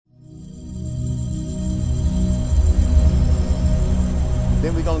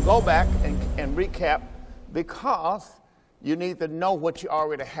we're going to go back and recap because you need to know what you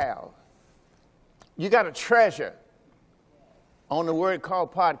already have. You got a treasure on the Word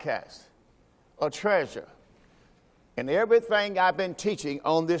Called podcast, a treasure. And everything I've been teaching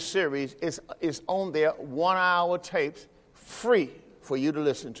on this series is on there, 1 hour tapes, free for you to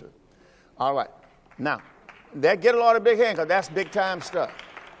listen to. All right. Now, that get a lot of big hand because that's big time stuff.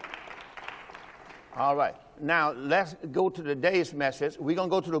 All right. Now, let's go to today's message. We're going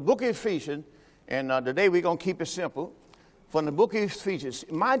to go to the book of Ephesians, and today we're going to keep it simple. From the book of Ephesians,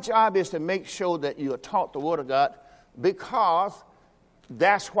 my job is to make sure that you are taught the Word of God, because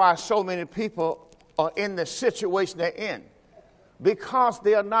that's why so many people are in the situation they're in. Because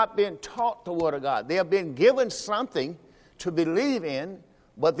they are not being taught the Word of God. They have been given something to believe in,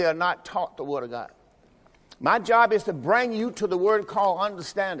 but they are not taught the Word of God. My job is to bring you to the word called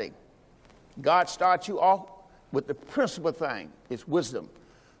understanding. God starts you off with the principal thing. It's wisdom.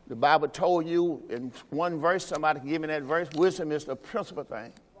 The Bible told you in one verse, somebody can give me that verse, wisdom is the principal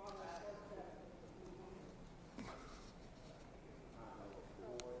thing.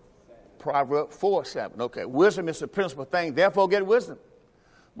 Proverbs 4:7. Okay, wisdom is the principal thing, therefore get wisdom.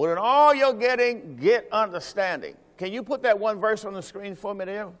 But in all you're getting, get understanding. Can you put that one verse on the screen for me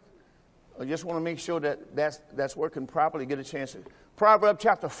there? I just want to make sure that that's working properly, get a chance to. Proverbs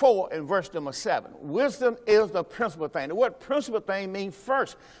chapter 4 and verse number 7. Wisdom is the principal thing. The word principal thing means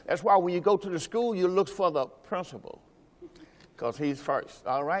first. That's why when you go to the school, you look for the principal, because he's first,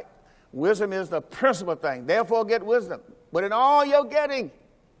 all right? Wisdom is the principal thing. Therefore, get wisdom. But in all you're getting,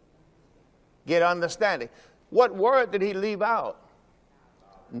 get understanding. What word did he leave out?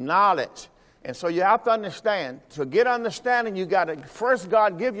 Knowledge. And so you have to understand, to get understanding, you got to, first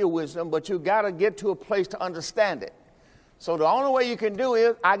God give you wisdom, but you got to get to a place to understand it. So the only way you can do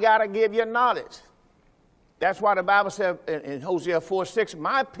is, I got to give you knowledge. That's why the Bible said in Hosea 4:6,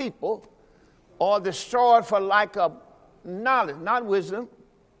 my people are destroyed for lack of knowledge, not wisdom,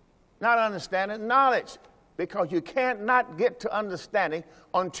 not understanding, knowledge. Because you can't not get to understanding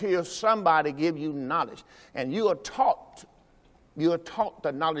until somebody give you knowledge. And you are taught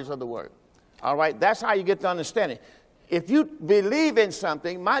the knowledge of the word. All right, that's how you get to understanding. If you believe in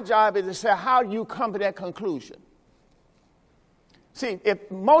something, my job is to say, how do you come to that conclusion? See, if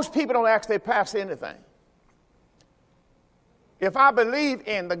most people don't actually pass anything. If I believe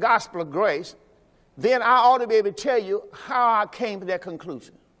in the gospel of grace, then I ought to be able to tell you how I came to that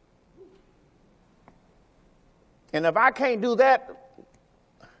conclusion. And if I can't do that,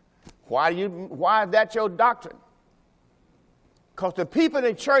 why is that your doctrine? Because the people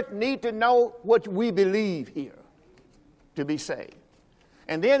in church need to know what we believe here to be saved.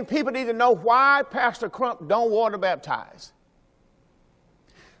 And then people need to know why Pastor Crump don't water baptize.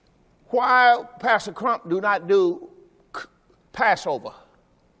 Why Pastor Crump do not do Passover.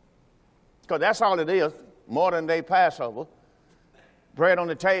 Because that's all it is, modern day Passover. Bread on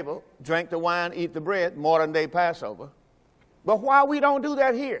the table, drink the wine, eat the bread, modern day Passover. But why we don't do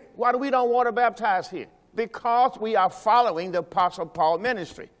that here? Why do we don't water baptize here? Because we are following the Apostle Paul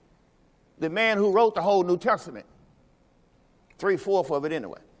ministry, the man who wrote the whole New Testament. 3/4 of it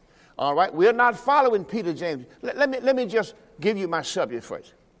anyway. All right, we're not following Peter, James. Let me just give you my subject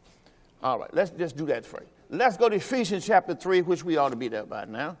first. All right, let's just do that first. Let's go to Ephesians chapter 3, which we ought to be there by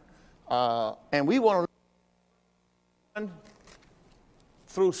now. And we want to 1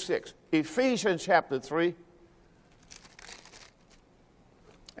 through 6. Ephesians chapter 3.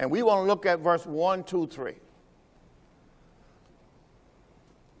 And we want to look at verse 1, 2, 3.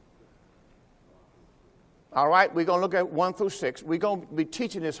 All right, we're going to look at 1 through 6. We're going to be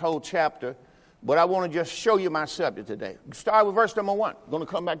teaching this whole chapter, but I want to just show you my subject today. Start with verse number 1. Going to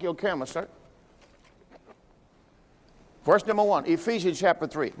come back to your camera, sir. Verse number 1, Ephesians chapter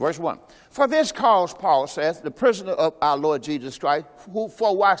 3, verse 1. For this cause, Paul says, the prisoner of our Lord Jesus Christ, who,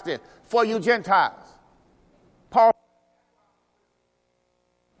 for, watch this, for you Gentiles. Paul,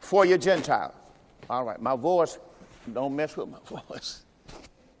 for you Gentiles. All right, my voice, don't mess with my voice.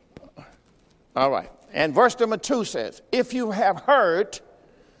 All right, and verse number 2 says, if you have heard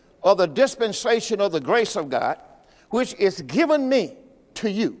of the dispensation of the grace of God, which is given me to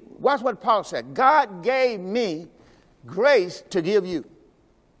you. Watch what Paul said. God gave me grace to give you.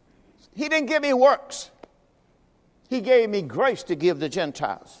 He didn't give me works. He gave me grace to give the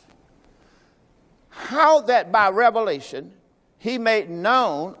Gentiles. How that by revelation he made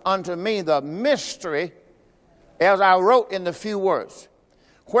known unto me the mystery, as I wrote in the few words,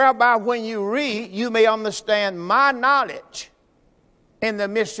 whereby when you read, you may understand my knowledge in the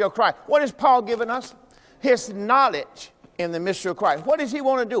mystery of Christ. What is Paul giving us? His knowledge in the mystery of Christ. What does he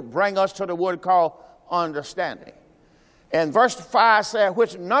want to do? Bring us to the word called understanding. And verse 5 says,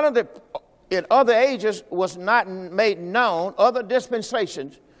 which none of the in other ages was not made known, other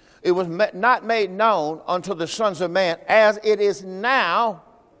dispensations, it was not made known unto the sons of man, as it is now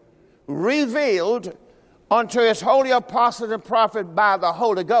revealed unto his holy apostles and prophets by the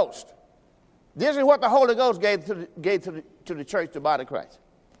Holy Ghost. This is what the Holy Ghost gave to the church, the body of Christ.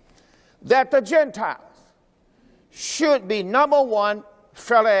 That the Gentiles should be, number one,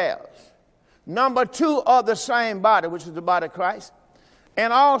 fellow heirs. Number two, of the same body, which is the body of Christ.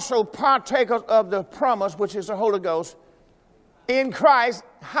 And also partakers of the promise, which is the Holy Ghost, in Christ.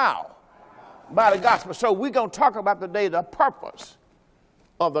 How? By the gospel. So we're going to talk about today the purpose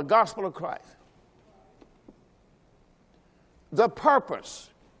of the gospel of Christ. The purpose.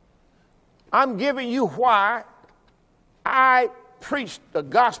 I'm giving you why I preach the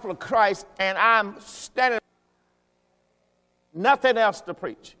gospel of Christ, and I'm standing nothing else to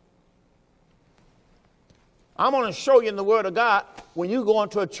preach. I'm going to show you in the Word of God, when you go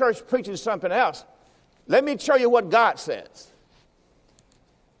into a church preaching something else, let me show you what God says.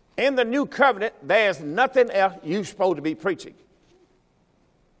 In the new covenant, there's nothing else you're supposed to be preaching.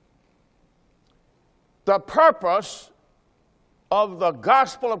 The purpose of the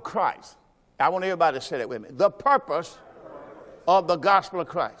gospel of Christ. I want everybody to say that with me. The purpose of the gospel of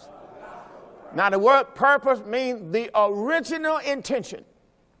Christ. Now, the word purpose means the original intention.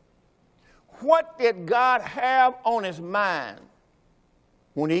 What did God have on his mind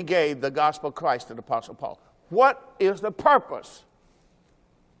when he gave the gospel of Christ to the Apostle Paul? What is the purpose?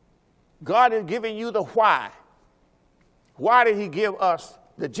 God is giving you the why. Why did he give us,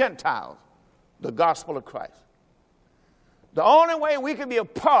 the Gentiles, the gospel of Christ? The only way we can be a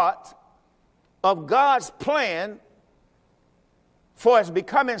part of God's plan for us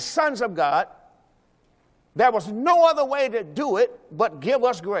becoming sons of God, there was no other way to do it but give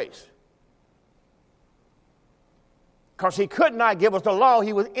us grace. Because he could not give us the law,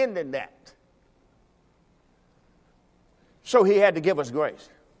 he was ending that. So he had to give us grace.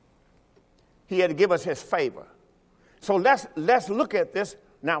 He had to give us his favor. So let's look at this.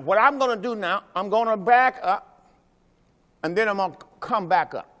 Now, what I'm going to do now, I'm going to back up, and then I'm going to come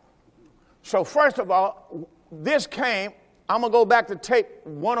back up. So first of all, this came, I'm going to go back to tape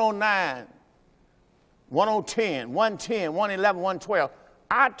 109, 110, 110, 111, 112.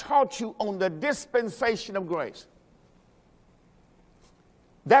 I taught you on the dispensation of grace.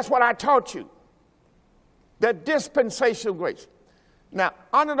 That's what I taught you. The dispensation of grace. Now,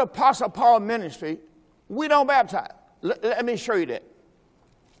 under the Apostle Paul ministry, we don't baptize. Let me show you that.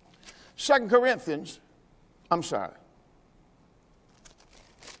 1 Corinthians 1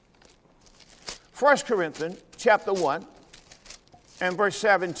 and verse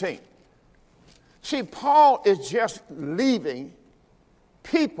 17. See, Paul is just leaving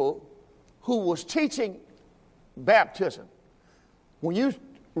people who was teaching baptism. When you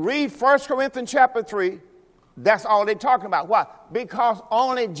read 1 Corinthians chapter 3, that's all they're talking about. Why? Because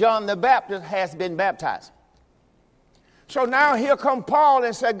only John the Baptist has been baptized. So now here come Paul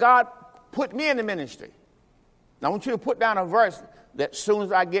and said, God, put me in the ministry. Now I want you to put down a verse that as soon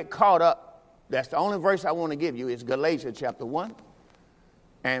as I get caught up, that's the only verse I want to give you. It's Galatians chapter 1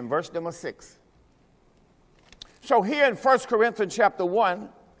 and verse number 6. So here in 1 Corinthians chapter 1,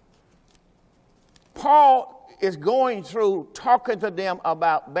 Paul is going through talking to them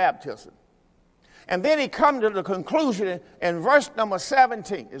about baptism. And then he comes to the conclusion in verse number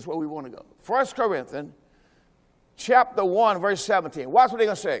 17 is where we want to go. 1 Corinthians chapter 1, verse 17. Watch what they're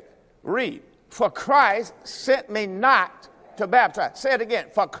going to say. Read. For Christ sent me not to baptize. Say it again.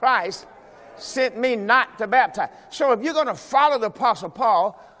 For Christ sent me not to baptize. So if you're going to follow the Apostle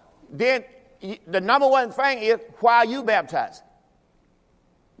Paul, then the number one thing is, why are you baptized?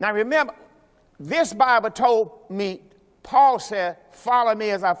 Now remember, this Bible told me, Paul said, follow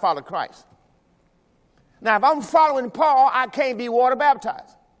me as I follow Christ. Now, if I'm following Paul, I can't be water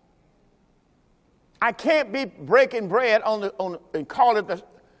baptized. I can't be breaking bread and call it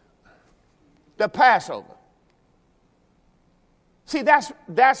the Passover. See,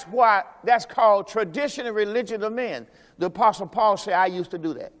 that's why that's called tradition and religion of men. The Apostle Paul said, I used to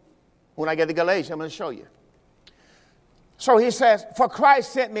do that. When I get to Galatians, I'm going to show you. So he says, for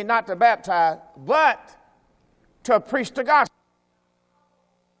Christ sent me not to baptize, but to preach the gospel.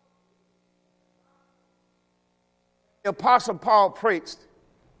 The Apostle Paul preached.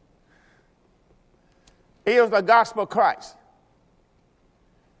 It was the gospel of Christ.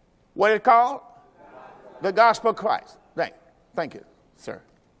 What is it called? The gospel of Christ. Thank you, sir.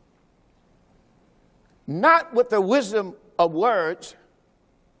 Not with the wisdom of words,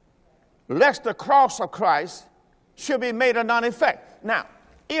 lest the cross of Christ should be made of none effect. Now,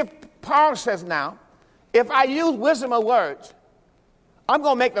 if Paul says now, if I use wisdom of words, I'm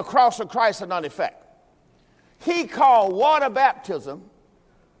going to make the cross of Christ of none effect. He called water baptism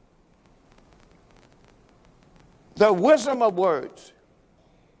the wisdom of words.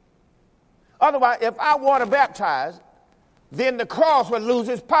 Otherwise, if I water baptize, then the cross would lose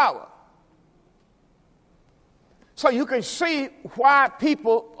its power. So you can see why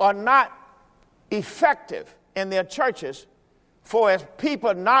people are not effective in their churches for as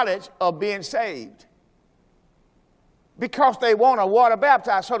people knowledge of being saved. Because they want to water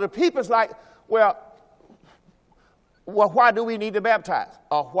baptize. So the people's like, well, why do we need to baptize?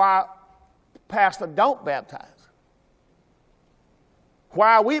 Or why pastor don't baptize?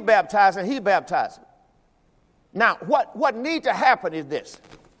 Why are we baptizing, he baptizing? Now, what needs to happen is this.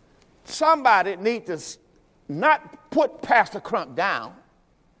 Somebody needs to not put Pastor Crump down,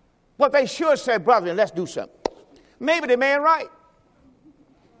 but they should say, brother, let's do something. Maybe the man right.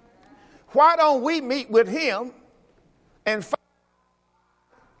 Why don't we meet with him and find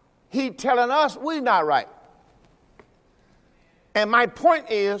he telling us we're not right? And my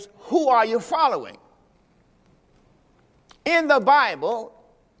point is, who are you following? In the Bible,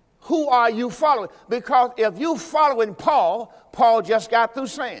 who are you following? Because if you following Paul, Paul just got through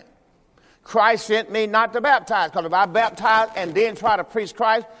saying, Christ sent me not to baptize, because if I baptize and then try to preach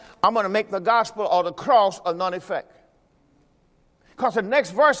Christ, I'm going to make the gospel or the cross of none effect. Because the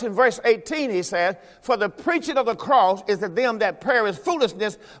next verse, in verse 18, he says, for the preaching of the cross is to them that perish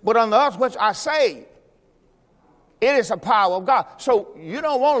foolishness, but unto us which are saved, it is the power of God. So you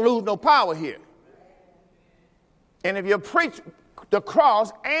don't want to lose no power here. And if you preach the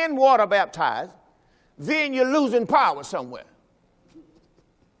cross and water baptize, then you're losing power somewhere.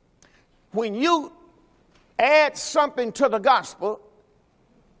 When you add something to the gospel,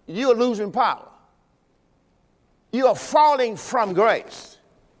 you're losing power. You are falling from grace.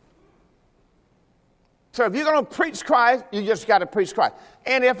 So if you're going to preach Christ, you just got to preach Christ.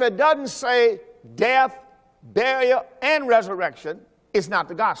 And if it doesn't say death, burial, and resurrection, it's not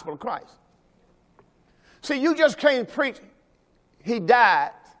the gospel of Christ. See, you just can't preach he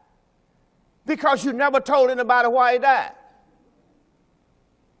died because you never told anybody why he died.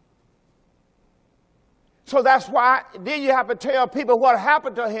 So that's why then you have to tell people what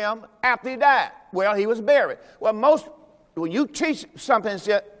happened to him after he died. Well, he was buried. Well, when you teach something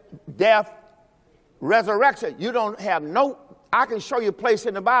that's death, resurrection, you don't have no, I can show you a place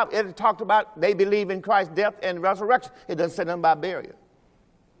in the Bible. It talked about they believe in Christ's death and resurrection. It doesn't say nothing about burial.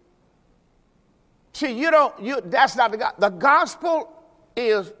 See, that's not the gospel. The gospel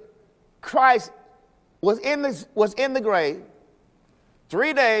is Christ was in the grave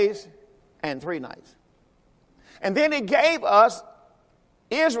 3 days and 3 nights. And then he gave us,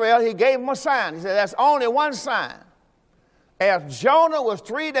 Israel, he gave them a sign. He said, that's only one sign. As Jonah was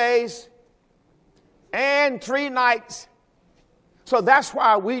 3 days and 3 nights. So that's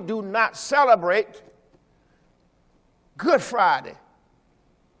why we do not celebrate Good Friday.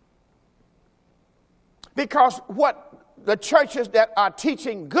 Because what the churches that are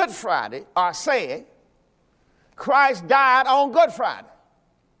teaching Good Friday are saying, Christ died on Good Friday.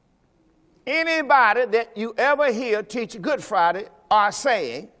 Anybody that you ever hear teach Good Friday are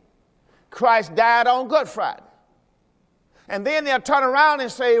saying, Christ died on Good Friday. And then they'll turn around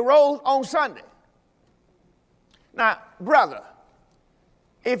and say, he rose on Sunday. Now, brother,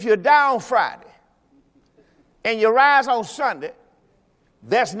 if you die on Friday and you rise on Sunday,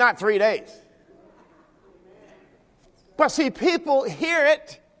 that's not 3 days. But see, people hear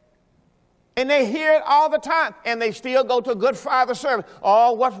it, and they hear it all the time, and they still go to Good Friday service.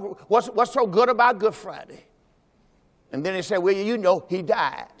 Oh, what's so good about Good Friday? And then they say, well, you know, he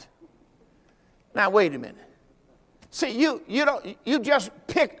died. Now, wait a minute. See, you just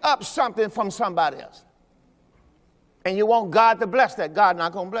picked up something from somebody else, and you want God to bless that. God's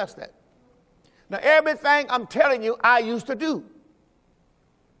not going to bless that. Now, everything I'm telling you, I used to do,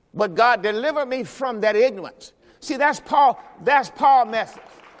 but God delivered me from that ignorance. See, that's Paul's message.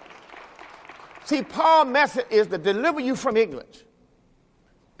 See, Paul's message is to deliver you from ignorance.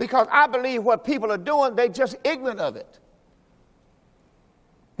 Because I believe what people are doing, they're just ignorant of it.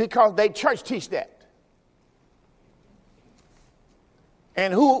 Because they church teach that.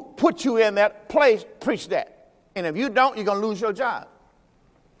 And who put you in that place, preach that. And if you don't, you're going to lose your job.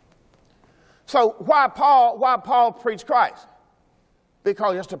 So why Paul preached Christ?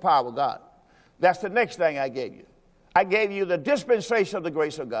 Because it's the power of God. That's the next thing I gave you. I gave you the dispensation of the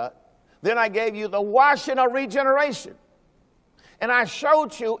grace of God. Then I gave you the washing of regeneration. And I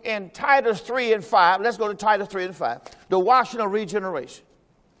showed you in Titus 3 and 5, let's go to Titus 3 and 5, the washing of regeneration.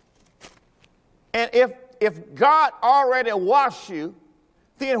 And if God already washed you,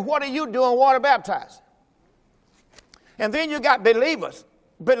 then what are you doing water baptized? And then you got believers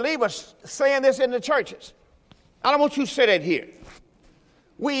saying this in the churches. I don't want you to say that here.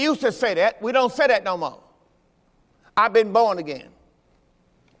 We used to say that. We don't say that no more. I've been born again.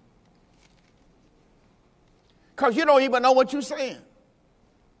 Because you don't even know what you're saying.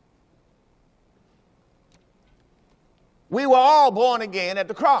 We were all born again at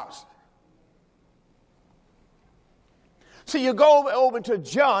the cross. So you go over to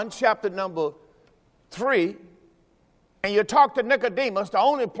John chapter number 3, and you talk to Nicodemus. The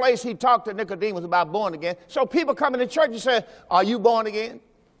only place he talked to Nicodemus about born again. So people come into church and say, are you born again?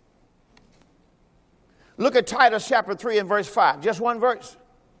 Look at Titus chapter 3 and verse 5. Just one verse.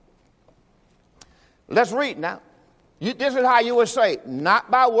 Let's read now. This is how you were saved. Not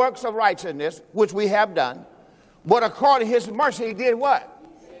by works of righteousness, which we have done, but according to his mercy, he did what?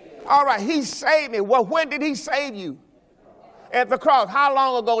 All right, he saved me. Well, when did he save you? At the cross. How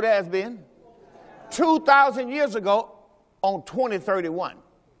long ago that has been? 2,000 years ago on 2031.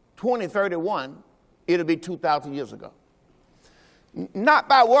 2031, it'll be 2,000 years ago. Not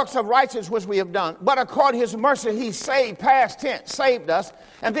by works of righteousness which we have done, but according to his mercy, he saved, past tense, saved us.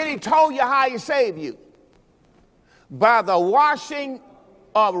 And then he told you how he saved you. By the washing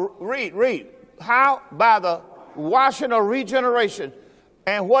of, read. How? By the washing of regeneration.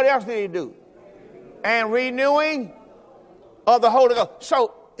 And what else did he do? And renewing of the Holy Ghost.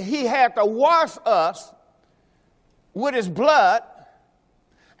 So he had to wash us with his blood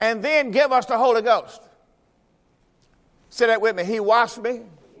and then give us the Holy Ghost. Say that with me. He washed me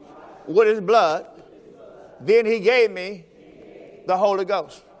with his blood. Then he gave me the Holy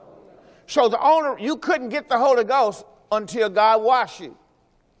Ghost. So you couldn't get the Holy Ghost until God washed you.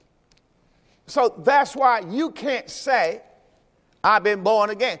 So that's why you can't say, I've been born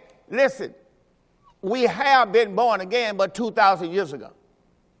again. Listen, we have been born again, but 2,000 years ago.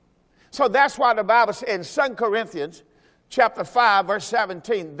 So that's why the Bible says in 2 Corinthians chapter 5, verse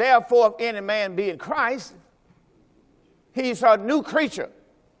 17, therefore if any man be in Christ, he's a new creature,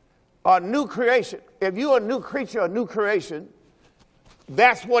 a new creation. If you're a new creature, a new creation,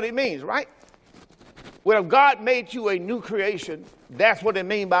 that's what it means, right? Well, if God made you a new creation, that's what it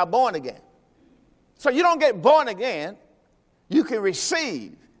means by born again. So you don't get born again. You can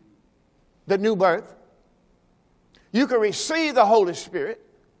receive the new birth. You can receive the Holy Spirit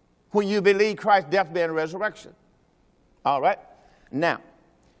when you believe Christ's death, burial, and resurrection. All right? Now,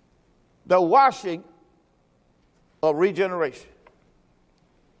 the washing of regeneration.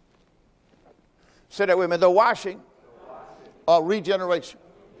 Say that with me. The washing of regeneration.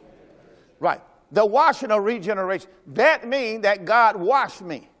 Right. The washing of regeneration. That means that God washed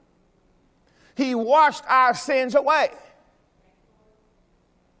me. He washed our sins away.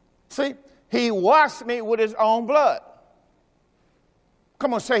 See? He washed me with his own blood.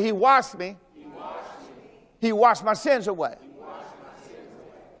 Come on, say, he washed me. He washed me. He washed my sins away. He washed my sins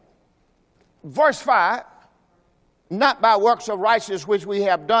away. Verse 5. Not by works of righteousness which we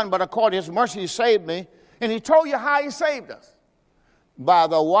have done, but according to his mercy he saved me. And he told you how he saved us. By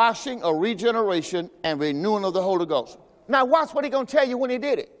the washing of regeneration and renewing of the Holy Ghost. Now watch what he's going to tell you when he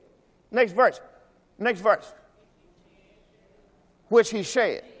did it. Next verse. Next verse. Which he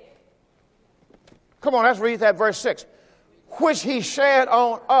shed. Come on, let's read that verse 6. Which he shed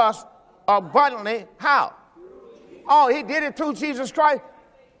on us abundantly. How? Oh, he did it through Jesus Christ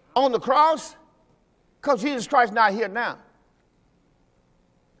on the cross? Because Jesus Christ is not here now.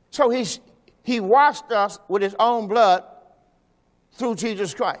 So he washed us with his own blood through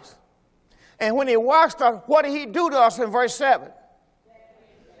Jesus Christ. And when he washed us, what did he do to us in verse 7?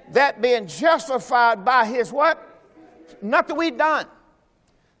 That being justified by his what? Nothing we done.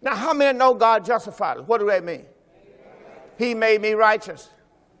 Now, how many know God justified us? What do that mean? He made me righteous.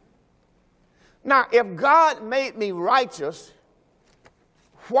 Now, if God made me righteous,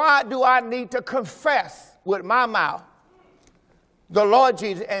 why do I need to confess with my mouth the Lord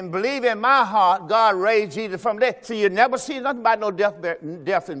Jesus and believe in my heart God raised Jesus from the dead? So you never see nothing about no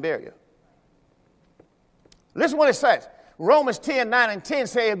death and burial. Listen what it says. Romans 10, 9 and 10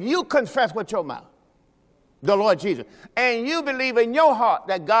 say, if you confess with your mouth the Lord Jesus, and you believe in your heart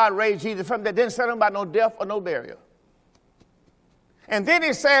that God raised Jesus from the dead, didn't say nothing about no death or no burial. And then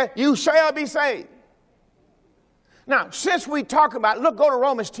it said, you shall be saved. Now, since we talk about, look, go to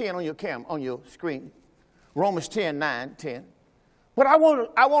Romans 10 on your screen. Romans 10, 9, 10. But I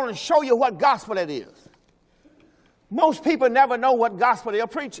want to show you what gospel that is. Most people never know what gospel they are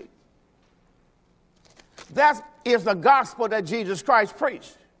preaching. That is the gospel that Jesus Christ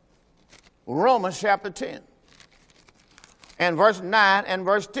preached. Romans chapter 10. And verse 9 and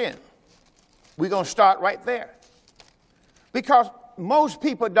verse 10. We're going to start right there. Because most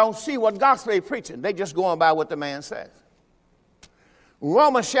people don't see what gospel they're preaching. They just going by what the man says.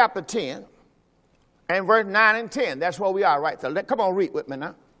 Romans chapter 10 and verse 9 and 10. That's where we are right there. Come on, read with me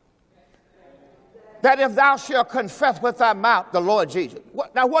now. That if thou shalt confess with thy mouth the Lord Jesus.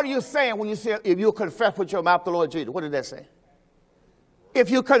 Now, what are you saying when you say if you confess with your mouth the Lord Jesus? What did that say? If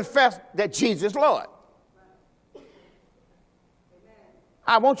you confess that Jesus is Lord.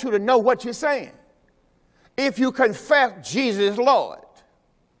 I want you to know what you're saying. If you confess Jesus is Lord.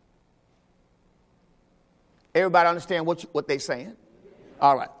 Everybody understand what they're saying?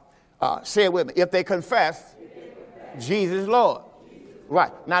 All right. Say it with me. If they confess, Jesus is Lord.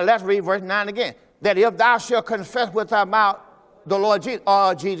 Right. Now let's read verse 9 again. That if thou shalt confess with thy mouth the Lord Jesus,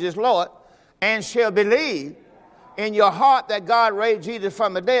 or Jesus Lord, and shall believe in your heart that God raised Jesus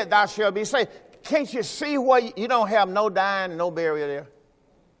from the dead, thou shalt be saved. Can't you see where you don't have no dying and no burial there?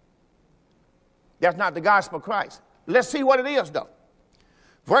 That's not the gospel of Christ. Let's see what it is, though.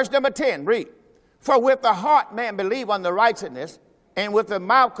 Verse number 10, read. For with the heart man believe unto righteousness, and with the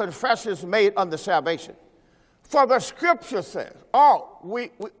mouth confession is made unto salvation. For the scripture says, we're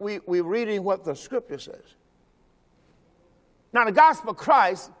reading what the scripture says. Now, the gospel of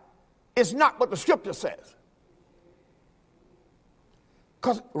Christ is not what the scripture says.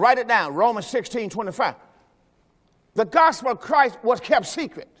 Because, write it down, Romans 16:25. The gospel of Christ was kept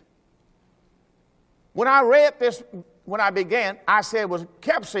secret. When I read this, when I began, I said it was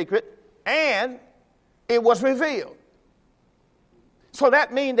kept secret and it was revealed. So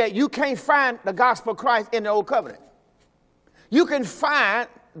that means that you can't find the gospel of Christ in the old covenant. You can find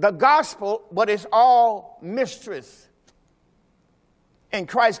the gospel, but it's all mysteries. And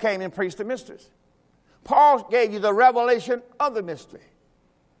Christ came and preached the mysteries. Paul gave you the revelation of the mystery.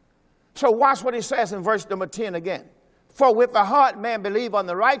 So watch what he says in verse number 10 again. For with the heart man believe on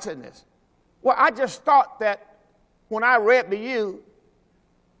the righteousness. Well, I just thought that when I read to you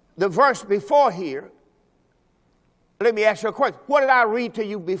the verse before here, let me ask you a question. What did I read to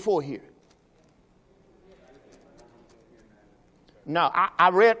you before here? No, I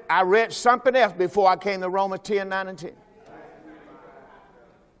read something else before I came to Romans 10, 9, and 10.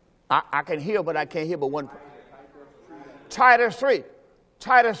 I can hear, but I can't hear but one. Titus 3.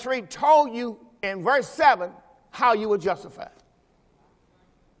 Titus 3 told you in verse 7 how you were justified.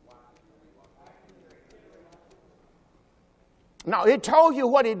 Now, it told you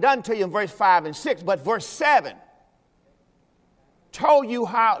what he'd done to you in verse 5 and 6, but verse 7 told you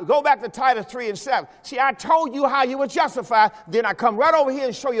how. Go back to Titus 3 and 7. See, I told you how you were justified. Then I come right over here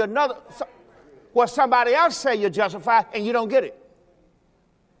and show you another, what somebody else say you're justified, and you don't get it.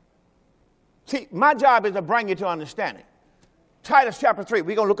 See, my job is to bring you to understanding. Titus chapter 3,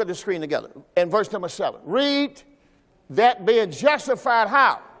 we're going to look at the screen together. In verse number 7. Read that being justified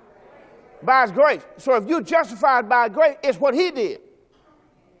how? By his grace. So if you're justified by grace, it's what he did.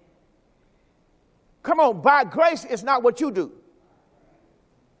 Come on, by grace is not what you do.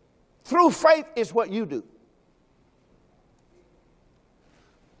 Through faith is what you do.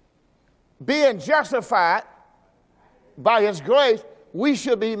 Being justified by his grace, we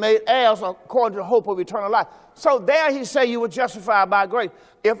should be made heirs according to the hope of eternal life. So there he say you were justified by grace.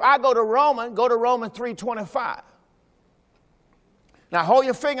 If I go to Romans 3:25. Now hold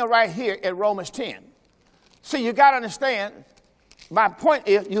your finger right here at Romans 10. See, you got to understand. My point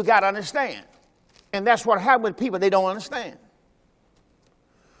is you got to understand. And that's what happens with people. They don't understand.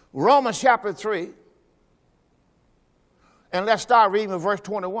 Romans chapter 3. And let's start reading verse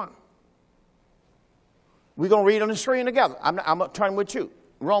 21. We're going to read on the screen together. I'm going to turn with you.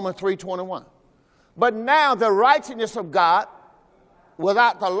 Romans 3:21. But now the righteousness of God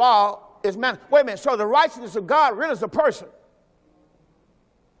without the law is man. Wait a minute. So the righteousness of God really is a person.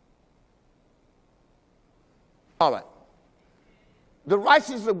 All right. The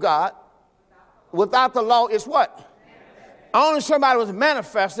righteousness of God without the law is what? Only somebody was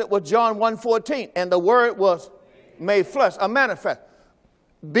manifested was John 1:14. And the word was made flesh, a manifest.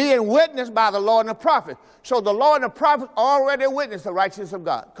 Being witnessed by the law and the prophet. So the law and the prophet already witnessed the righteousness of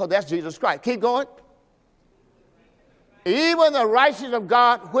God. Because that's Jesus Christ. Keep going. Even the righteousness of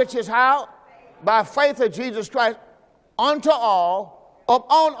God, which is how? By faith of Jesus Christ, unto all,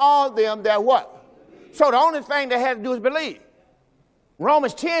 upon all them that what? So the only thing they had to do is believe.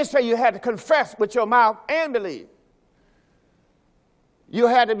 Romans 10 says you had to confess with your mouth and believe. You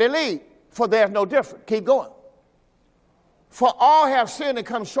had to believe, for there's no difference. Keep going. For all have sinned and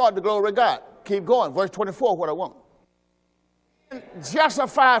come short of the glory of God. Keep going. Verse 24, what I want.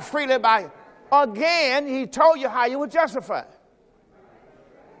 Justified freely by, again, he told you how you were justified.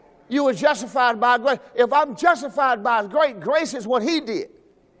 You were justified by grace. If I'm justified by grace, grace is what he did.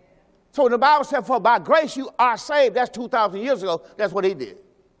 So when the Bible said, for by grace you are saved, that's 2,000 years ago, that's what he did.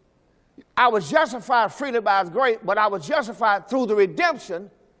 I was justified freely by his grace, but I was justified through the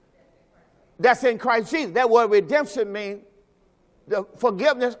redemption that's in Christ Jesus. That word redemption means the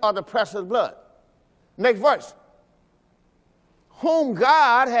forgiveness of the precious blood. Next verse. Whom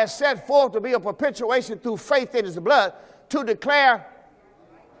God has set forth to be a perpetuation through faith in his blood, to declare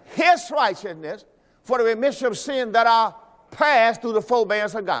his righteousness for the remission of sin that are past through the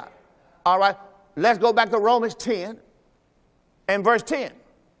forbearance of God. All right, let's go back to Romans 10 and verse 10.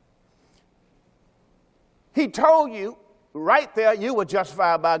 He told you right there you were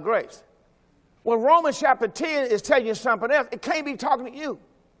justified by grace. Well, Romans chapter 10 is telling you something else. It can't be talking to you.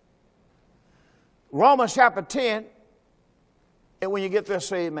 Romans chapter 10, and when you get there,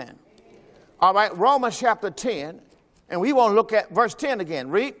 say amen. All right, Romans chapter 10, and we want to look at verse 10 again.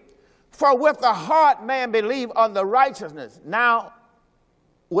 Read. For with the heart man believe unto righteousness. Now,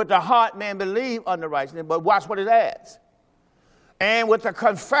 with the heart man believe unto righteousness, but watch what it adds. And with the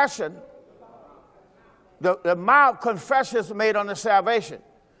confession, the mouth confession is made unto salvation.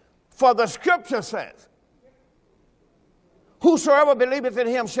 For the scripture says, whosoever believeth in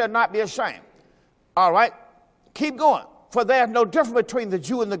him shall not be ashamed. All right, keep going. For there is no difference between the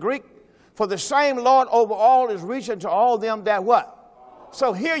Jew and the Greek. For the same Lord over all is reaching to all them that what?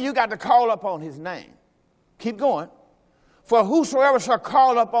 So here you got to call upon his name. Keep going. For whosoever shall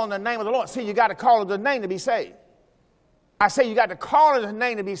call upon the name of the Lord. See, you got to call on the name to be saved. I say you got to call on his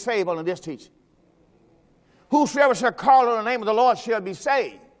name to be saved under this teaching. Whosoever shall call on the name of the Lord shall be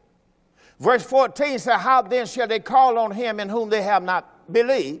saved. Verse 14 says, how then shall they call on him in whom they have not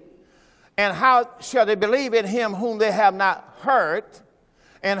believed? And how shall they believe in him whom they have not heard?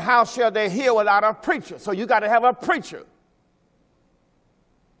 And how shall they hear without a preacher? So you got to have a preacher.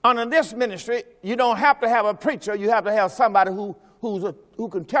 Under this ministry, you don't have to have a preacher. You have to have somebody who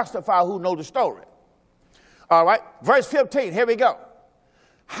can testify, who knows the story. All right, verse 15, here we go.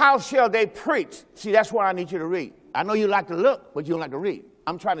 How shall they preach? See, that's what I need you to read. I know you like to look, but you don't like to read.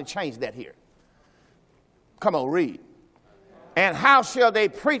 I'm trying to change that here. Come on, read. And how shall they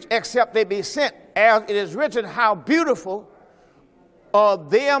preach except they be sent? As it is written, how beautiful are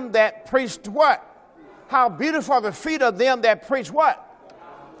them that preached what? How beautiful are the feet of them that preach what?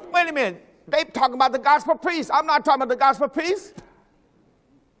 Wait a minute. They talking about the gospel of peace. I'm not talking about the gospel of peace.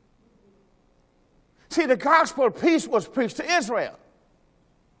 See, the gospel of peace was preached to Israel.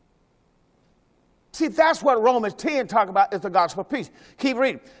 See, that's what Romans 10 talk about, is the gospel of peace. Keep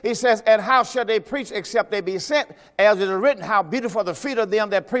reading. He says, and how shall they preach except they be sent? As it is written, how beautiful are the feet of them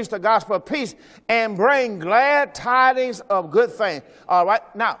that preach the gospel of peace and bring glad tidings of good things. All right,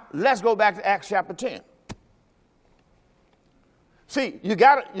 now, let's go back to Acts chapter 10. See, you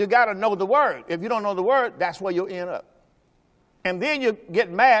gotta know the word. If you don't know the word, that's where you'll end up. And then you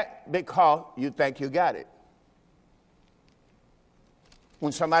get mad because you think you got it.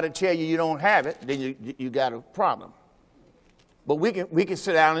 When somebody tell you you don't have it, then you got a problem. But we can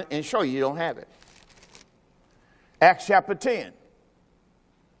sit down and show you don't have it. Acts chapter 10.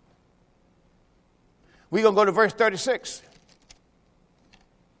 We're going to go to verse 36.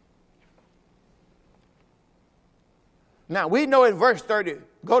 Now, we know in verse 30,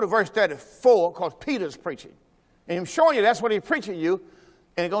 go to verse 34, because Peter's preaching. And I'm showing you that's what he's preaching you,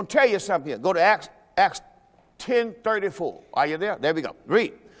 and he's going to tell you something here. Go to Acts 10:34. Are you there? There we go.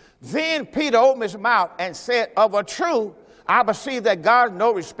 Read. Then Peter opened his mouth and said, of a truth, I perceive that God is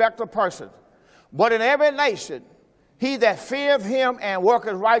no respecter of persons. But in every nation, he that feareth him and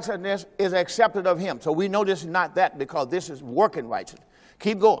worketh righteousness is accepted of him. So we know this is not that, because this is working righteousness.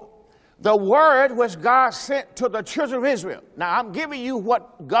 Keep going. The word which God sent to the children of Israel. Now, I'm giving you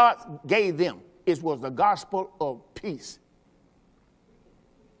what God gave them. It was the gospel of peace.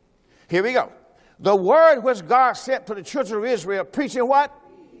 Here we go. The word which God sent to the children of Israel, preaching what?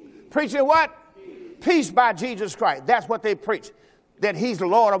 Preaching what? Peace by Jesus Christ. That's what they preach, that he's the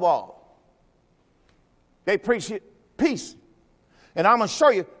Lord of all. They preach peace. And I'm going to show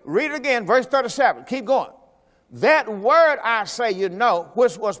you. Read it again, verse 37. Keep going. That word, I say, you know,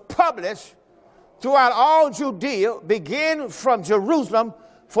 which was published throughout all Judea, beginning from Jerusalem,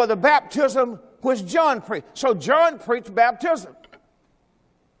 for the baptism which John preached. So John preached baptism.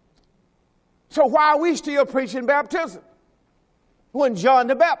 So why are we still preaching baptism when John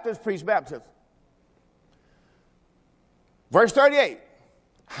the Baptist preached baptism? Verse 38.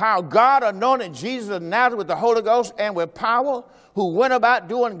 How God anointed Jesus of Nazareth with the Holy Ghost and with power, who went about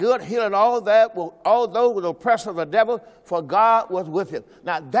doing good, healing all those with the oppressed of the devil, for God was with him.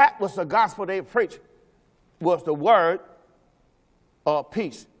 Now that was the gospel they preached, was the word of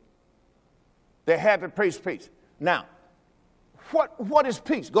peace. They had to preach peace. Now, what is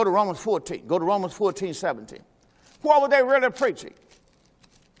peace? Go to Romans 14. Go to Romans 14:17. What were they really preaching?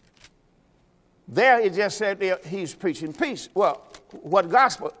 There it just said there, he's preaching peace. Well, what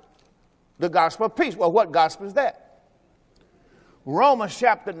gospel? The gospel of peace. Well, what gospel is that? Romans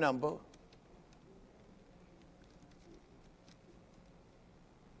chapter number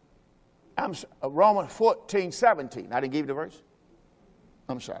 14:17. I didn't give you the verse.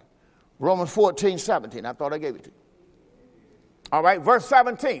 I'm sorry. Romans 14:17. I thought I gave it to you. All right, verse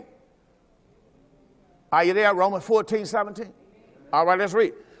 17. Are you there? Romans 14:17. All right, let's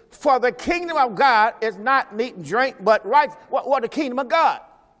read. For the kingdom of God is not meat and drink, but right. What the kingdom of God?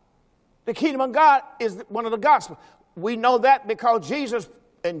 The kingdom of God is one of the gospels. We know that because Jesus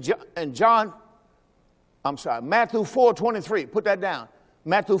in Matthew 4:23. Put that down.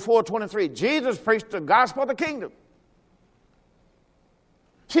 Matthew 4:23. Jesus preached the gospel of the kingdom.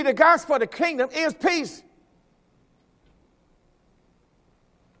 See, the gospel of the kingdom is peace.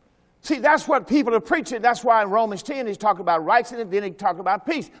 See, that's what people are preaching. That's why in Romans 10 he's talking about righteousness, then he talking about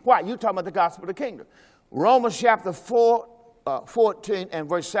peace. Why? You're talking about the gospel of the kingdom. Romans chapter 14 and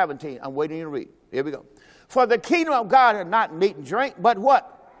verse 17. I'm waiting to read. Here we go. For the kingdom of God is not meat and drink, but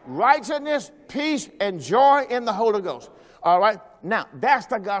what? Righteousness, peace, and joy in the Holy Ghost. All right? Now, that's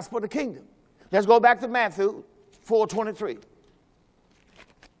the gospel of the kingdom. Let's go back to Matthew 4:23.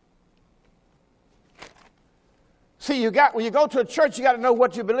 See, when you go to a church, you got to know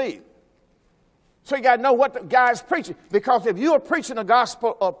what you believe. So you got to know what the guy is preaching. Because if you are preaching the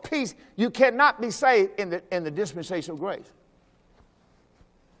gospel of peace, you cannot be saved in the dispensation of grace.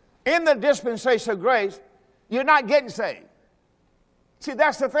 In the dispensation of grace, you're not getting saved. See,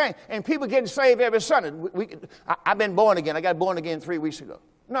 that's the thing. And people getting saved every Sunday. I've been born again. I got born again 3 weeks ago.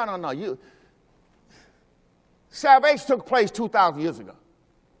 No. Salvation took place 2,000 years ago.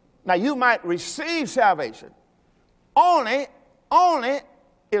 Now, you might receive salvation only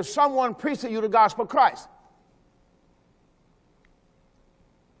if someone preaches to you the gospel of Christ.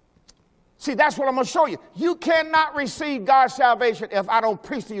 See, that's what I'm going to show you. You cannot receive God's salvation if I don't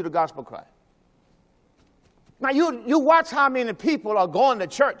preach to you the gospel of Christ. Now, you watch how many people are going to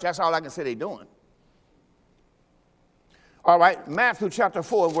church. That's all I can say they're doing. All right, Matthew chapter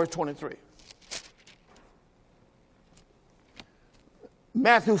 4, verse 23.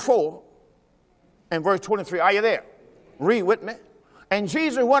 Matthew 4 and verse 23. Are you there? Read with me. And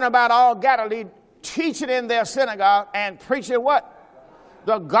Jesus went about all Galilee, teaching in their synagogue and preaching what?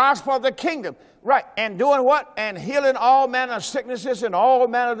 The gospel of the kingdom. Right. And doing what? And healing all manner of sicknesses and all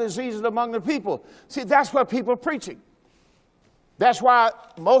manner of diseases among the people. See, that's what people are preaching. That's why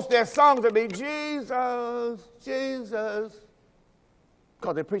most of their songs will be Jesus, Jesus.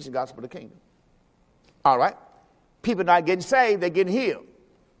 Because they're preaching the gospel of the kingdom. All right. People not getting saved, they're getting healed.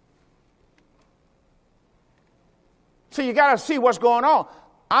 So you got to see what's going on.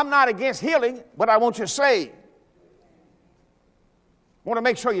 I'm not against healing, but I want you saved. I want to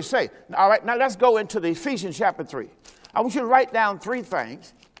make sure you're saved. All right, now let's go into the Ephesians chapter 3. I want you to write down 3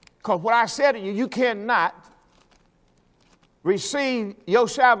 things, because what I said to you, you cannot receive your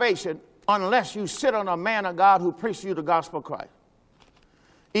salvation unless you sit on a man of God who preaches you the gospel of Christ.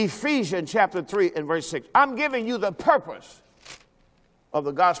 Ephesians chapter 3 and verse 6. I'm giving you the purpose of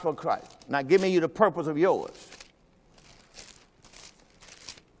the gospel of Christ. Now give me you the purpose of yours.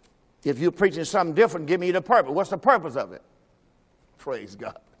 If you're preaching something different, give me the purpose. What's the purpose of it? Praise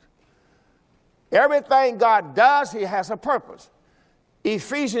God. Everything God does, he has a purpose.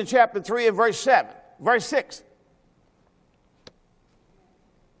 Ephesians chapter 3 and verse 7. Verse 6.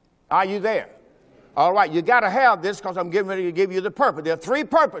 Are you there? All right, you got to have this because I'm getting ready to give you the purpose. There are 3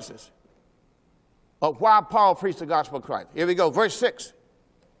 purposes of why Paul preached the gospel of Christ. Here we go, verse 6.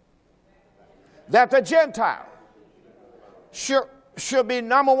 That the Gentile should be,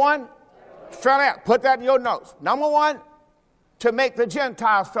 number 1, fellow heirs. Put that in your notes. Number 1, to make the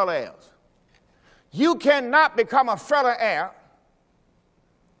Gentiles fellow heirs. You cannot become a fellow heir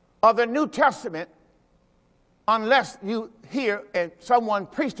of the New Testament unless you hear and someone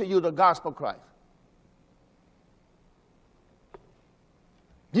preach to you the gospel of Christ.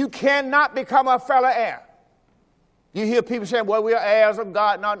 You cannot become a fellow heir. You hear people saying, well, we are heirs of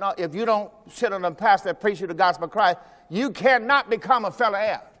God. No. If you don't sit on a pastor that preach you the gospel of Christ, you cannot become a fellow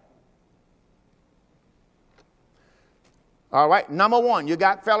heir. All right, number 1, you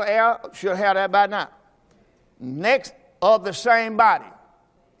got fellow heir, should have that by now. Next, of the same body.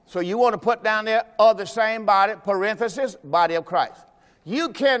 So you want to put down there, of the same body, parenthesis, body of Christ. You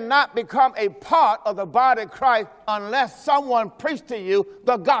cannot become a part of the body of Christ unless someone preached to you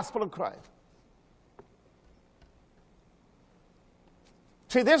the gospel of Christ.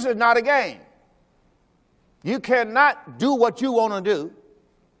 See, this is not a game. You cannot do what you want to do,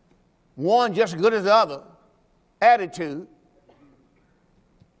 one just as good as the other, attitude.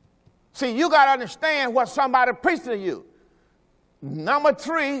 See, you got to understand what somebody preached to you. Number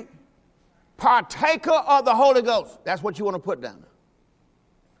 3, partaker of the Holy Ghost. That's what you want to put down.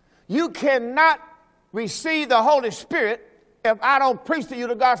 You cannot receive the Holy Spirit if I don't preach to you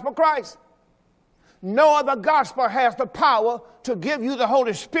the gospel of Christ. No other gospel has the power to give you the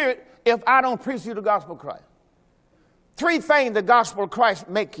Holy Spirit if I don't preach to you the gospel of Christ. 3 things the gospel of Christ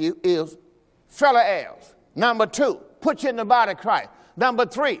make you is fellow heirs. Number 2, put you in the body of Christ. Number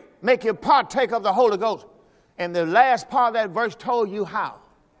 3, make you partake of the Holy Ghost. And the last part of that verse told you how.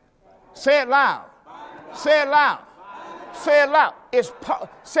 Say it loud. Say it loud. Say it loud. It's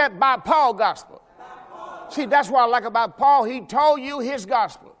said by Paul's gospel. See, that's what I like about Paul. He told you his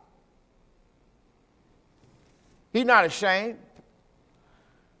gospel. He's not ashamed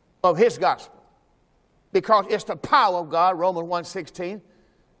of his gospel because it's the power of God, Romans 1:16,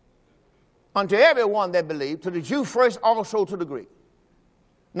 unto everyone that believes, to the Jew first, also to the Greek.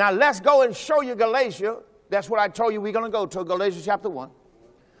 Now let's go and show you Galatia. That's what I told you we're going to go to, Galatians chapter 1.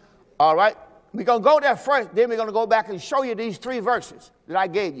 All right? We're going to go there first, then we're going to go back and show you these 3 verses that I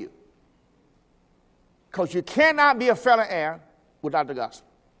gave you. Because you cannot be a fellow heir without the gospel.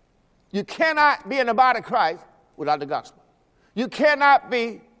 You cannot be in the body of Christ without the gospel. You cannot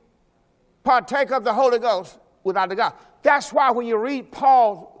be partaker of the Holy Ghost without the gospel. That's why when you read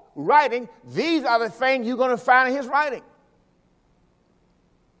Paul's writing, these are the things you're going to find in his writing.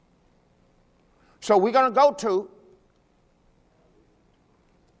 So we're going to go to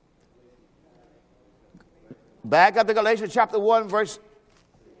back up to Galatians chapter 1, verse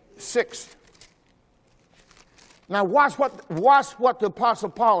 6. Now watch what the Apostle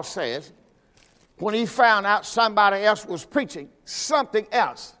Paul says when he found out somebody else was preaching something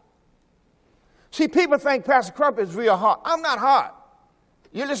else. See, people think Pastor Crump is real hard. I'm not hard.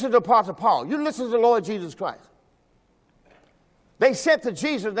 You listen to Apostle Paul. You listen to the Lord Jesus Christ. They said to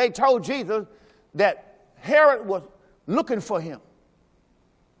Jesus, they told Jesus that Herod was looking for him.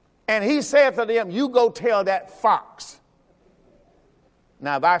 And he said to them, you go tell that fox.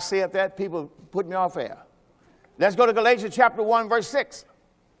 Now, if I said that, people put me off air. Let's go to Galatians chapter 1, verse 6.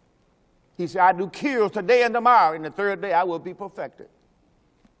 He said, I do cures today and tomorrow, and the 3rd day I will be perfected.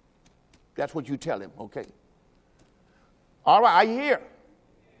 That's what you tell him, okay? All right, are you here?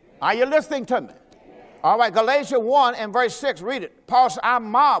 Are you listening to me? All right, Galatians 1 and verse 6, read it. Paul said, I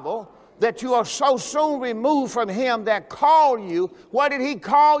marvel that you are so soon removed from him that called you. What did he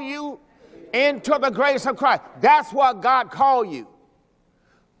call you? Into the grace of Christ. That's what God called you.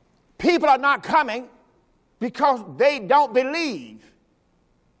 People are not coming because they don't believe.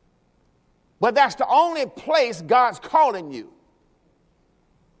 But that's the only place God's calling you.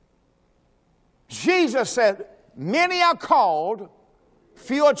 Jesus said, many are called,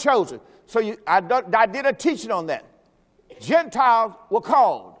 few are chosen. So I did a teaching on that. Gentiles were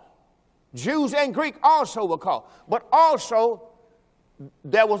called. Jews and Greek also were called. But also,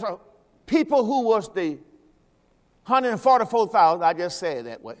 there was a people who was the 144,000, I just said it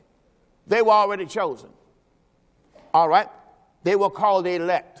that way. They were already chosen. All right? They were called the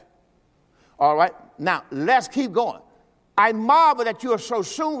elect. All right? Now, let's keep going. I marvel that you are so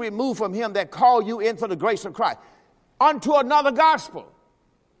soon removed from him that called you into the grace of Christ, unto another gospel.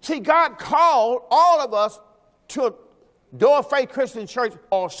 See, God called all of us to Door of Faith Christian Church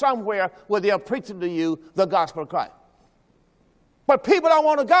or somewhere where they are preaching to you the gospel of Christ. But people don't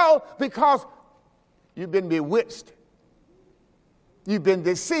want to go because you've been bewitched. You've been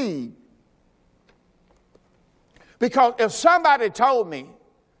deceived. Because if somebody told me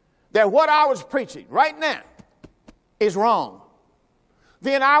that what I was preaching right now is wrong,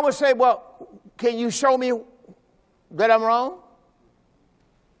 then I would say, well, can you show me that I'm wrong?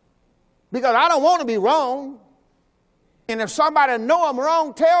 Because I don't want to be wrong. And if somebody know I'm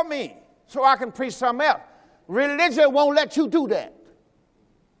wrong, tell me so I can preach something else. Religion won't let you do that.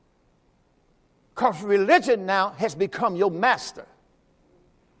 Because religion now has become your master.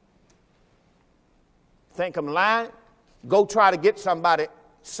 Think I'm lying? Go try to get somebody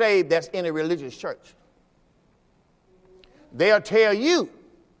saved that's in a religious church. They'll tell you,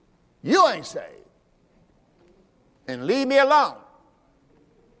 you ain't saved. And leave me alone.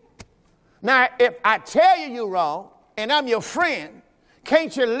 Now, if I tell you you're wrong, and I'm your friend,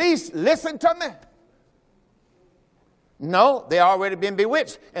 can't you at least listen to me? No, they already been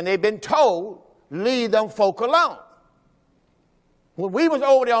bewitched, and they've been told, leave them folk alone. When we was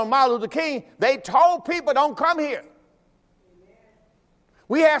over there on Martin Luther King, they told people, don't come here.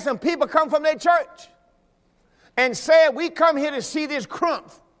 We had some people come from their church and said, we come here to see this crump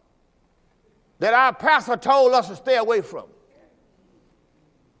that our pastor told us to stay away from.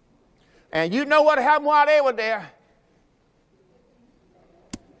 And you know what happened while they were there?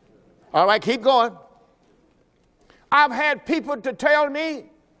 All right, keep going. I've had people to tell me,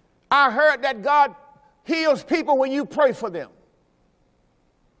 I heard that God heals people when you pray for them.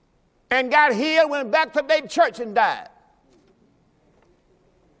 And got healed, went back to their church and died.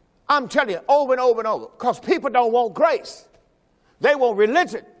 I'm telling you, over and over and over. Because people don't want grace. They want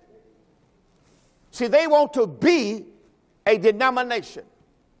religion. See, they want to be a denomination.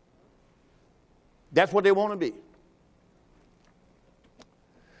 That's what they want to be.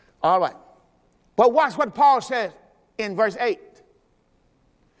 All right. But watch what Paul says in verse 8.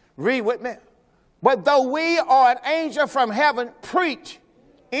 Read with me. But though we or an angel from heaven preach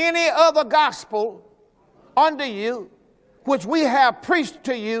any other gospel unto you, which we have preached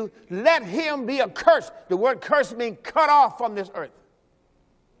to you, let him be accursed. The word curse means cut off from this earth.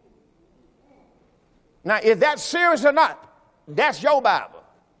 Now, is that serious or not? That's your Bible.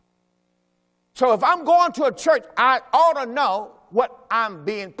 So if I'm going to a church, I ought to know what I'm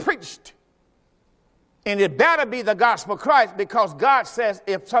being preached. And it better be the gospel of Christ, because God says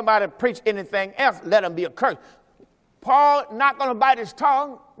if somebody preach anything else, let him be accursed. Paul not going to bite his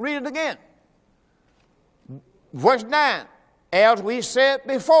tongue. Read it again. Verse 9. As we said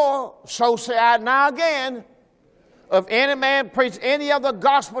before, so say I now again, if any man preach any other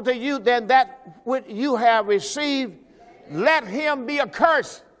gospel to you than that which you have received, let him be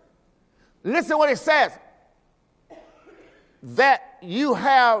accursed. Listen what it says. That you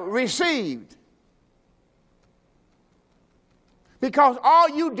have received. Because all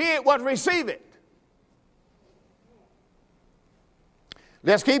you did was receive it.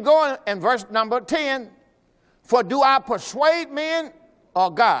 Let's keep going in verse number 10. For do I persuade men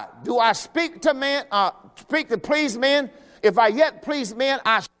or God? Do I speak to men, speak to please men? If I yet please men,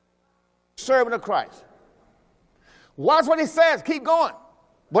 I am servant of Christ. Watch what he says. Keep going.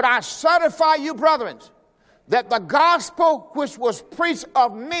 But I certify you, brethren, that the gospel which was preached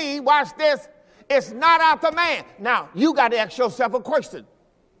of me, watch this, is not after man. Now, you got to ask yourself a question.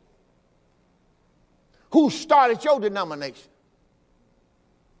 Who started your denomination?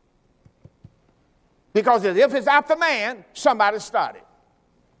 Because if it's after man, somebody started.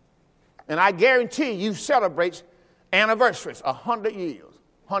 And I guarantee you celebrate anniversaries, 100 years,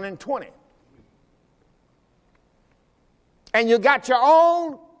 120. And you got your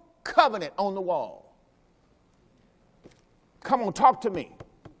own covenant on the wall. Come on, talk to me.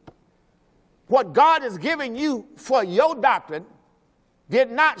 What God is giving you for your doctrine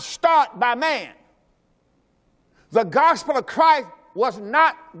did not start by man. The gospel of Christ was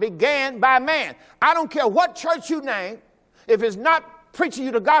not began by man. I don't care what church you name, if it's not preaching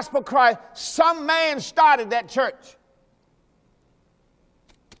you the gospel of Christ, some man started that church.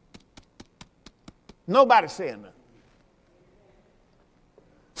 Nobody's saying that.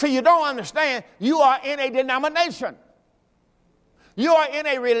 See, you don't understand. You are in a denomination. You are in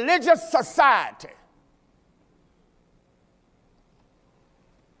a religious society.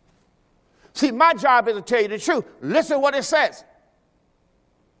 See, my job is to tell you the truth. Listen what it says.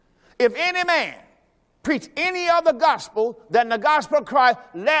 If any man preach any other gospel than the gospel of Christ,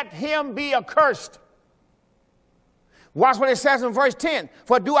 let him be accursed. Watch what it says in verse 10.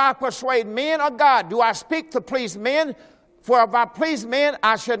 For do I persuade men or God? Do I speak to please men? For if I please men,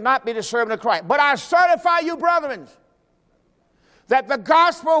 I should not be the servant of Christ. But I certify you, brethren, that the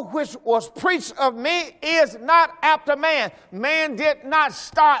gospel which was preached of me is not after man. Man did not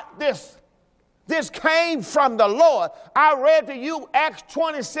start this. This came from the Lord. I read to you Acts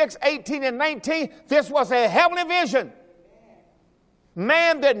 26, 18 and 19. This was a heavenly vision.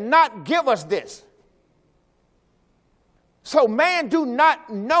 Man did not give us this. So man do not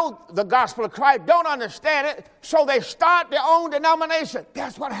know the gospel of Christ, don't understand it, so they start their own denomination.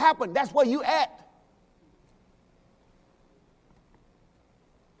 That's what happened. That's where you at.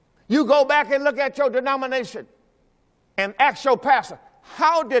 You go back and look at your denomination and ask your pastor,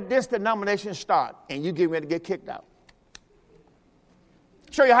 how did this denomination start? And you get ready to get kicked out.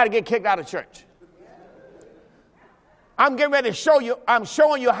 Show you how to get kicked out of church. I'm getting ready to show you, I'm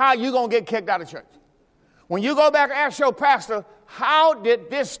showing you how you're going to get kicked out of church. When you go back and ask your pastor, how did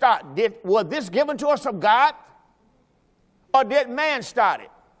this start? Was this given to us of God? Or did man start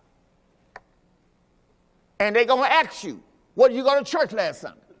it? And they're going to ask you, what did you go to church last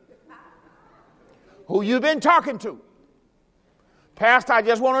Sunday? Who you been talking to? Pastor, I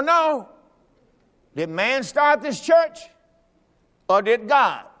just want to know, did man start this church or did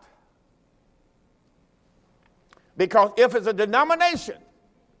God? Because if it's a denomination,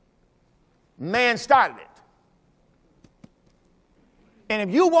 man started it. And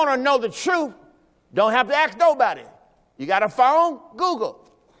if you want to know the truth, don't have to ask nobody. You got a phone? Google.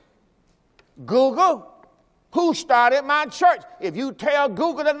 Google Who started my church? If you tell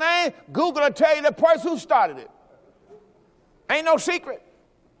Google the name, Google will tell you the person who started it. Ain't no secret.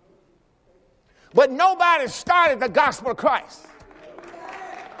 But nobody started the gospel of Christ.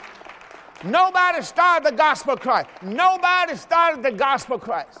 Nobody started the gospel of Christ. Nobody started the gospel of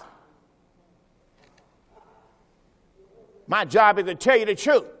Christ. My job is to tell you the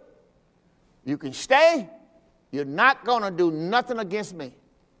truth. You can stay. You're not going to do nothing against me.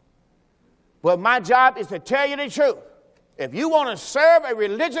 But my job is to tell you the truth. If you want to serve a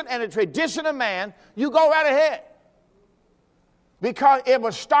religion and a tradition of man, you go right ahead. Because it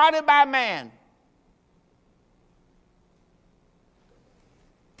was started by man.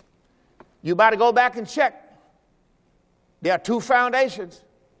 You better go back and check. There are two foundations.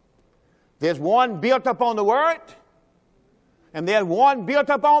 There's one built upon the word, and there's one built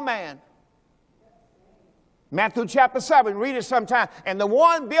upon man. Matthew chapter 7, read it sometime. And the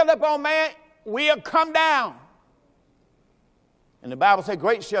one built upon man will come down. And the Bible says,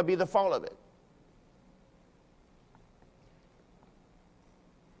 great shall be the fall of it.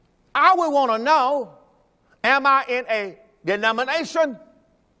 I would want to know, am I in a denomination?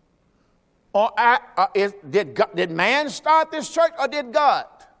 Or did man start this church, or did God?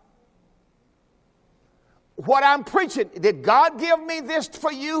 What I'm preaching, did God give me this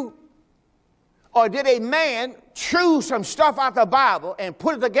for you? Or did a man choose some stuff out the Bible and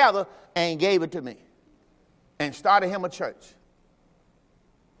put it together and gave it to me and started him a church?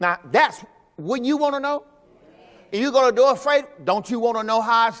 Now, that's what you want to know? If you're going to do it, faith, don't you want to know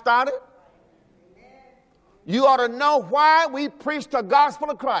how I started? You ought to know why we preach the gospel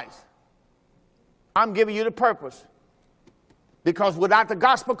of Christ. I'm giving you the purpose. Because without the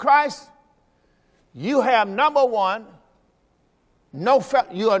gospel of Christ, you have, number one,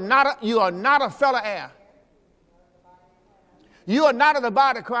 you are not a fellow heir. You are not of the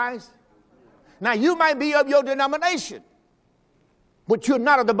body of Christ. Now, you might be of your denomination, but you're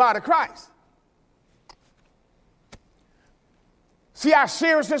not of the body of Christ. See how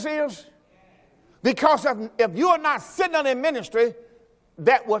serious this is? Because if you are not sitting in a ministry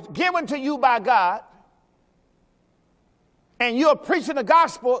that was given to you by God, and you're preaching the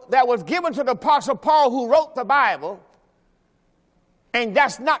gospel that was given to the Apostle Paul who wrote the Bible, and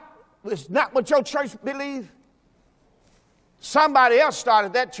it's not what your church believes, somebody else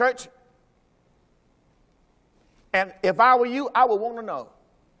started that church. And if I were you, I would want to know.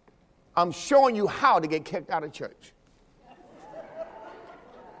 I'm showing you how to get kicked out of church.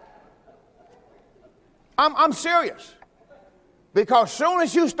 I'm serious. Because soon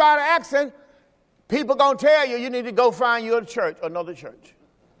as you start asking, people going to tell you, you need to go find you a church, another church.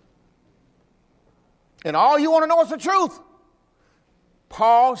 And all you want to know is the truth.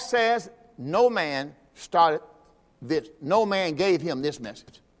 Paul says no man started this. No man gave him this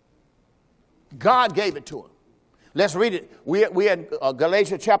message. God gave it to him. Let's read it. We had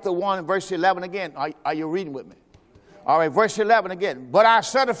Galatians chapter 1, verse 11 again. Are you reading with me? All right, verse 11 again. But I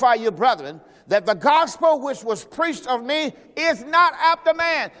certify you, brethren, that the gospel which was preached of me is not after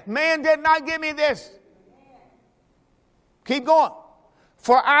man. Man did not give me this. Keep going.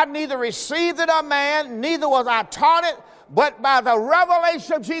 For I neither received it of man, neither was I taught it, but by the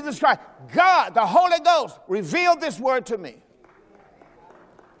revelation of Jesus Christ. God, the Holy Ghost, revealed this word to me.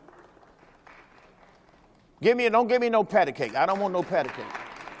 Don't give me no patty cake. I don't want no patty cake.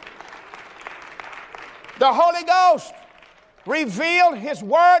 The Holy Ghost revealed his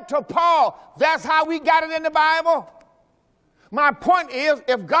word to Paul. That's how we got it in the Bible. My point is,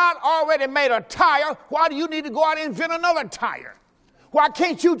 if God already made a tire, why do you need to go out and invent another tire? Why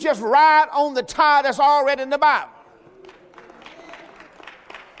can't you just ride on the tire that's already in the Bible?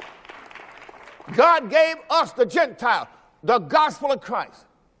 God gave us, the Gentile, the gospel of Christ.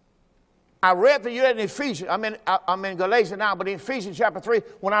 I read to you in Ephesians. I'm in Galatians now, but in Ephesians chapter 3,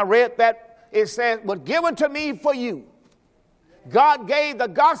 when I read that, it says, was given to me for you. God gave the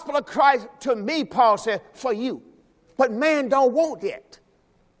gospel of Christ to me, Paul said, for you. But man don't want that.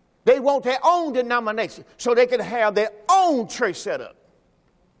 They want their own denomination so they can have their own church set up.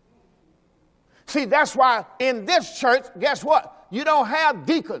 See, that's why in this church, guess what? You don't have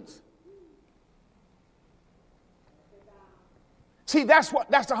deacons. See, that's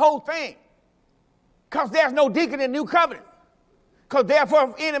the whole thing. Because there's no deacon in the new covenant. Because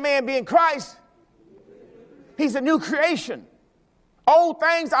therefore, if any man be in Christ, he's a new creation. Old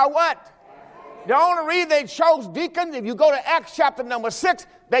things are what? The only reason they chose deacons, if you go to Acts chapter number 6,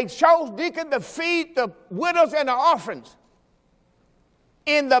 they chose deacons to feed the widows and the orphans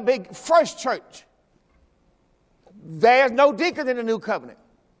in the big first church. There's no deacons in the new covenant.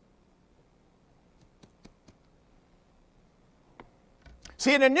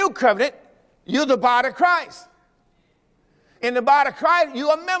 See, in the new covenant, You're the body of Christ. In the body of Christ, you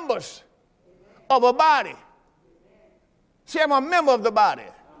are members of a body. See, I'm a member of the body.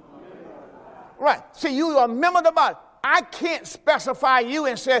 Right. See, you are a member of the body. I can't specify you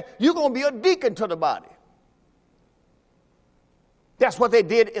and say, you're going to be a deacon to the body. That's what they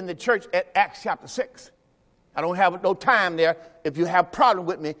did in the church at Acts chapter 6. I don't have no time there. If you have a problem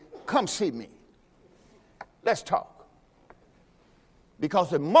with me, come see me. Let's talk.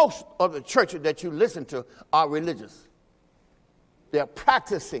 Because most of the churches that you listen to are religious. They're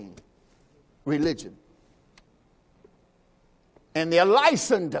practicing religion. And they're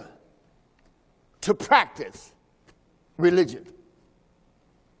licensed to practice religion.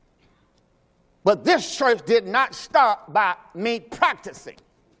 But this church did not start by me practicing.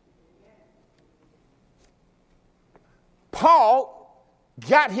 Paul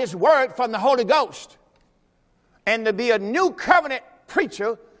got his word from the Holy Ghost. And to be a new covenant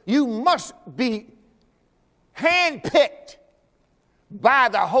preacher, you must be handpicked by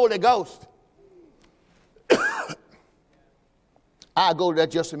the Holy Ghost. I'll go to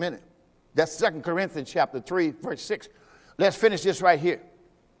that just a minute. That's 2 Corinthians chapter 3, verse 6. Let's finish this right here.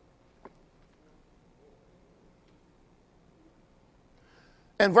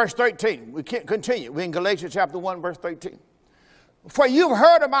 And verse 13, we can't continue. We're in Galatians chapter 1, verse 13. For you've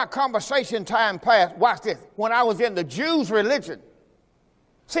heard of my conversation time past. Watch this. When I was in the Jews' religion.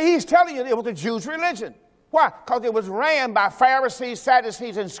 See, he's telling you it was the Jews' religion. Why? Because it was ran by Pharisees,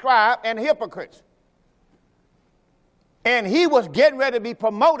 Sadducees, and scribes, and hypocrites. And he was getting ready to be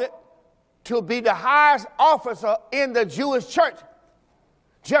promoted to be the highest officer in the Jewish church.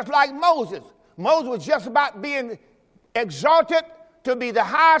 Just like Moses. Moses was just about being exalted to be the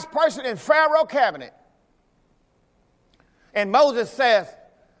highest person in Pharaoh's cabinet. And Moses says,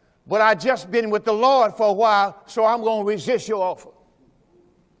 but I just been with the Lord for a while, so I'm going to resist your offer.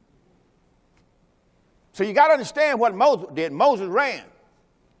 So you got to understand what Moses did. Moses ran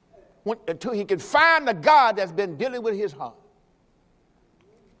until he could find the God that's been dealing with his heart.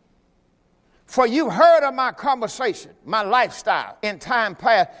 For you've heard of my conversation, my lifestyle in time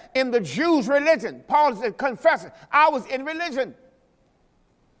past, in the Jews' religion. Paul is confessing, I was in religion.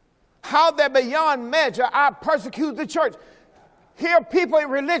 How that beyond measure I persecuted the church. Here are people in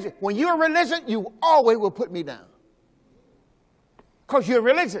religion. When you're in religion, you always will put me down. Because you're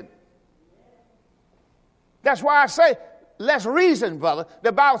religion. That's why I say, let's reason, brother.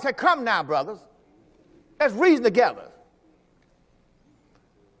 The Bible said, come now, brothers. Let's reason together.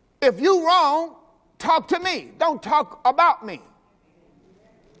 If you're wrong, talk to me. Don't talk about me.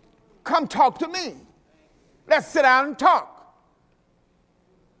 Come talk to me. Let's sit down and talk.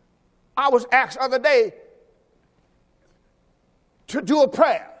 I was asked the other day to do a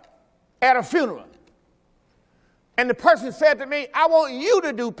prayer at a funeral. And the person said to me, I want you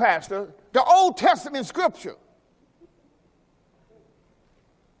to do, Pastor, the Old Testament scripture.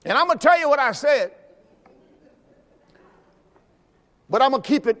 And I'm going to tell you what I said, but I'm going to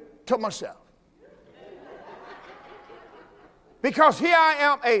keep it to myself. Because here I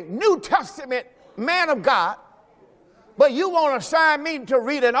am, a New Testament man of God, but you want to assign me to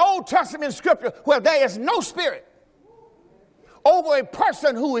read an Old Testament scripture where there is no spirit over a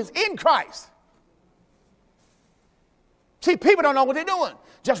person who is in Christ. See, people don't know what they're doing.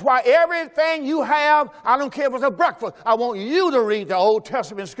 Just why everything you have, I don't care if it's a breakfast, I want you to read the Old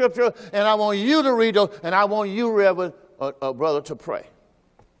Testament scripture, and I want you to read and I want you, Reverend, brother, to pray.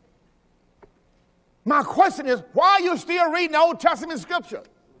 My question is, why are you still reading the Old Testament scripture?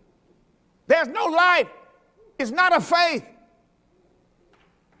 There's no life. It's not a faith.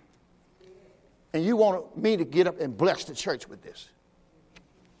 And you want me to get up and bless the church with this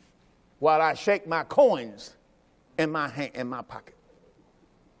while I shake my coins in my hand, in my pocket.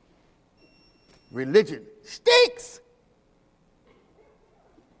 Religion stinks.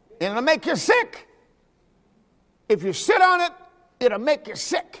 And it'll make you sick. If you sit on it, it'll make you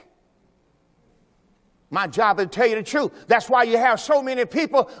sick. My job is to tell you the truth. That's why you have so many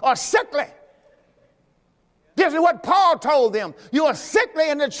people are sickly. This is what Paul told them. You are sickly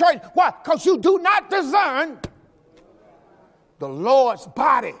in the church. Why? Because you do not discern the Lord's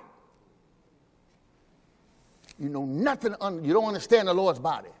body. You know nothing, you don't understand the Lord's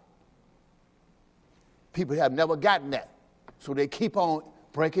body. People have never gotten that. So they keep on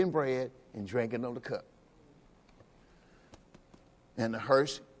breaking bread and drinking on the cup. And the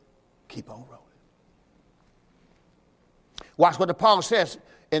hearse keep on rolling. Watch what the Paul says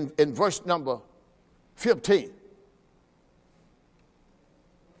in verse number 15.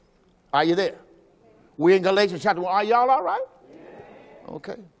 Are you there? We're in Galatians chapter 1. Are y'all all right?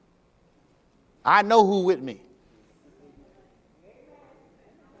 Okay. I know who with me.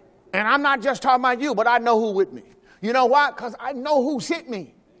 And I'm not just talking about you, but I know who with me. You know why? Because I know who sent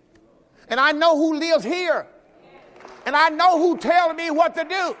me. And I know who lives here. And I know who tells me what to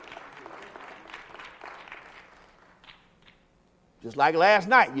do. Just like last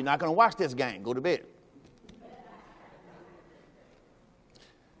night, you're not going to watch this game. Go to bed.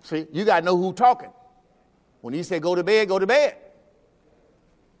 See, you got to know who's talking. When he said go to bed, go to bed.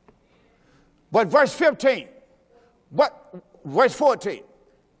 But verse 15, verse 14,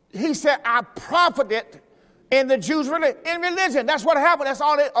 he said, I profited in the Jews' religion. That's what happened. That's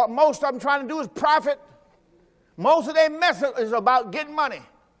all most of them trying to do is profit. Most of their message is about getting money.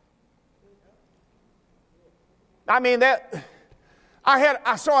 I mean,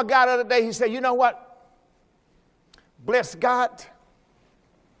 I saw a guy the other day, he said, you know what? Bless God.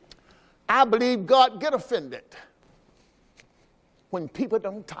 I believe God get offended when people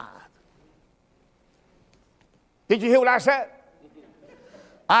don't tithe. Did you hear what I said?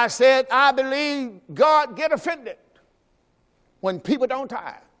 I said, I believe God get offended when people don't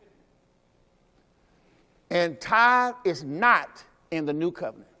tithe. And tithe is not in the new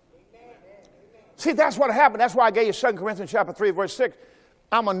covenant. See, that's what happened. That's why I gave you 2 Corinthians chapter 3, verse 6.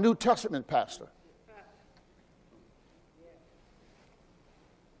 I'm a New Testament pastor.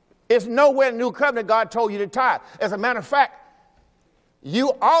 It's nowhere in the new covenant God told you to tithe. As a matter of fact,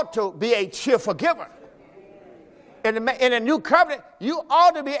 you ought to be a cheerful giver. In the new covenant, you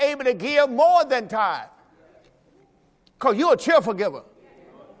ought to be able to give more than tithe. Because you're a cheerful giver.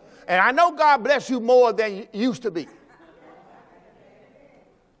 And I know God bless you more than you used to be.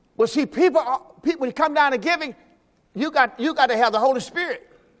 But see, people when you come down to giving, you got to have the Holy Spirit.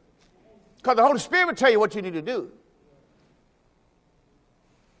 Because the Holy Spirit will tell you what you need to do.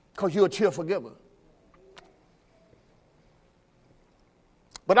 Because you're a cheerful giver.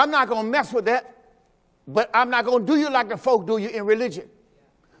 But I'm not going to mess with that. But I'm not going to do you like the folk do you in religion.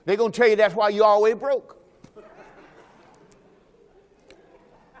 They're going to tell you that's why you always broke.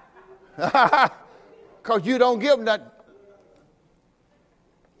 Because you don't give nothing.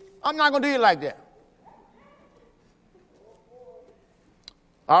 I'm not going to do you like that.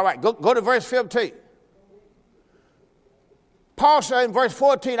 All right, go to verse 15. Paul said in verse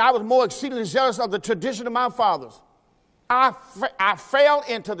 14, I was more exceedingly zealous of the tradition of my fathers. I fell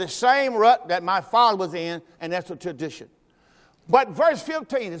into the same rut that my father was in, and that's a tradition. But verse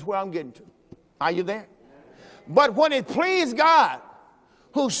 15 is where I'm getting to. Are you there? But when it pleased God,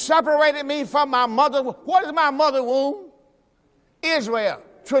 who separated me from my mother, what is my mother womb? Israel,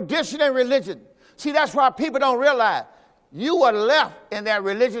 tradition and religion. See, that's why people don't realize you were left in that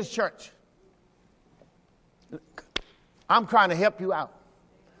religious church. I'm trying to help you out.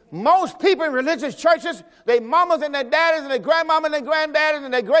 Most people in religious churches, their mamas and their daddies and their grandmamas and their granddaddies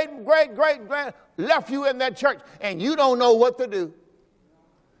and their great-great-great-grand left you in that church, and you don't know what to do.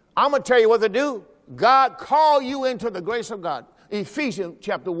 I'm going to tell you what to do. God called you into the grace of God. Ephesians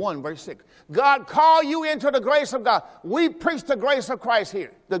chapter 1, verse 6. God called you into the grace of God. We preach the grace of Christ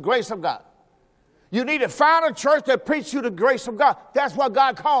here, the grace of God. You need to find a church that preaches you the grace of God. That's what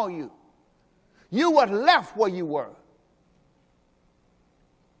God called you. You were left where you were.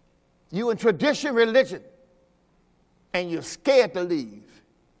 You in tradition, religion, and you're scared to leave.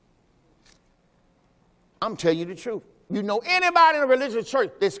 I'm telling you the truth. You know anybody in a religious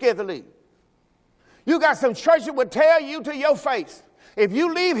church, they're scared to leave. You got some churches that would tell you to your face, if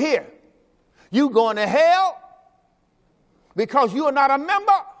you leave here, you going to hell because you are not a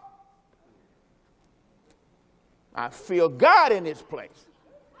member. I feel God in this place.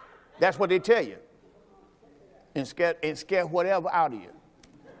 That's what they tell you. And scare whatever out of you.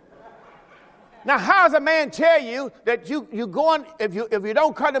 Now, how does a man tell you that you going, if you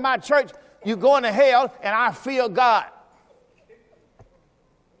don't come to my church, you're going to hell, and I feel God?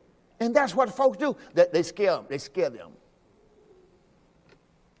 And that's what folks do. They scare them. They scare them.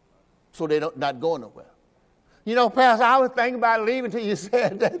 So they're not going nowhere. You know, Pastor, I was thinking about leaving until you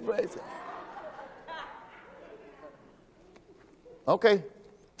said that place. Okay.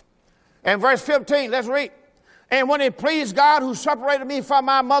 And verse 15, let's read. And when it pleased God who separated me from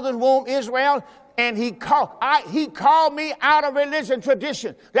my mother's womb, Israel, and he called me out of religion,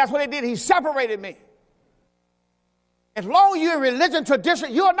 tradition. That's what he did. He separated me. As long as you're in religion,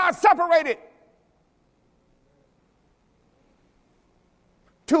 tradition, you are not separated.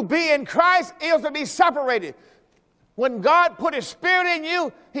 To be in Christ is to be separated. When God put his spirit in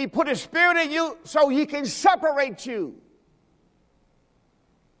you, he put his spirit in you so he can separate you.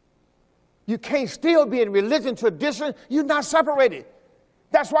 You can't still be in religion, tradition. You're not separated.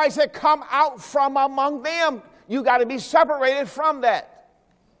 That's why he said, come out from among them. You got to be separated from that.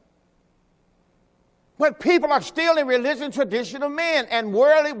 But people are still in religion, tradition of men and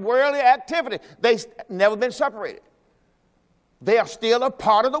worldly activity. They've never been separated. They are still a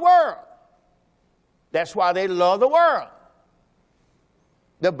part of the world. That's why they love the world.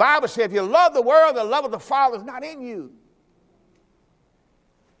 The Bible says if you love the world, the love of the Father is not in you.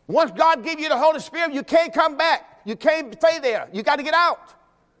 Once God gives you the Holy Spirit, you can't come back. You can't stay there. You got to get out.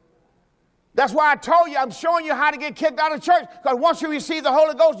 That's why I told you, I'm showing you how to get kicked out of church. Because once you receive the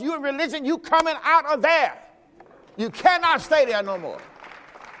Holy Ghost, you in religion, you coming out of there. You cannot stay there no more.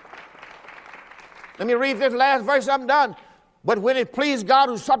 Let me read this last verse, I'm done. But when it pleased God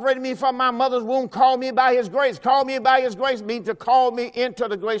who separated me from my mother's womb, called me by his grace. Called me by his grace means to call me into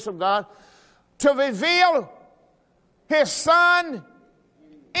the grace of God. To reveal his Son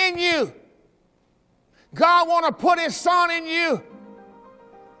in you. God want to put his Son in you,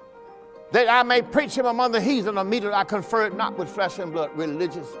 that I may preach him among the heathen. Immediately I conferred not with flesh and blood,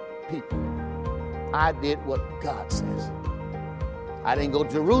 religious people. I did what God says. I didn't go to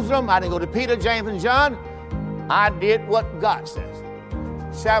Jerusalem. I didn't go to Peter, James, and John. I did what God says.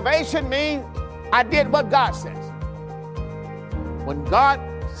 Salvation means I did what God says. When God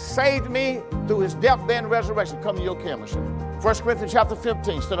saved me through his death, burial, and resurrection, come to your camera, sir. 1 Corinthians chapter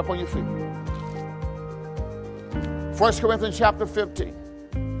 15, stand up on your feet. 1 Corinthians chapter 15.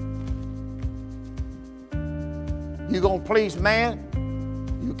 You're going to please man,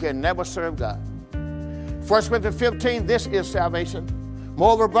 you can never serve God. 1 Corinthians 15, this is salvation.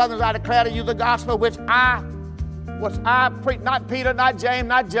 Moreover, brothers, I declare to you the gospel which I preach, not Peter, not James,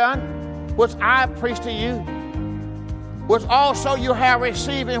 not John, which I preach to you, which also you have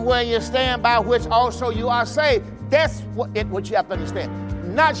received and where you stand, by which also you are saved. That's what you have to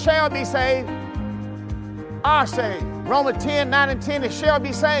understand. Not shall be saved, are saved. Romans 10, 9 and 10 is shall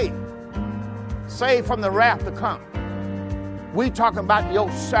be saved. Saved from the wrath to come. We talking about your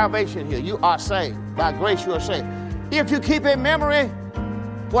salvation here. You are saved. By grace you are saved. If you keep in memory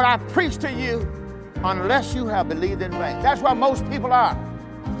what I preach to you, unless you have believed in vain. That's where most people are.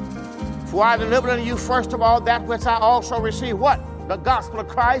 For I delivered unto you first of all that which I also received. What? The gospel of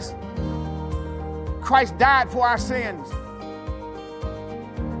Christ. Christ died for our sins.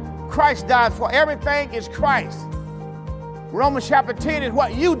 Christ died for everything is Christ. Romans chapter 10 is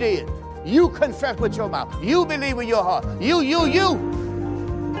what you did. You confess with your mouth. You believe with your heart. You.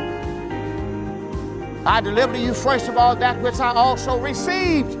 I delivered to you first of all that which I also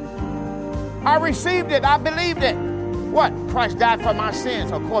received. I received it. I believed it. What? Christ died for my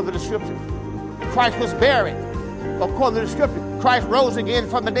sins according to the scripture. Christ was buried according to the scripture. Christ rose again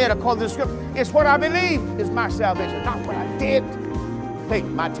from the dead according to the scripture. It's what I believe is my salvation, not what I did. Hey,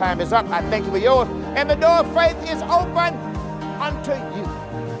 my time is up. I thank you for yours. And the door of faith is open unto you.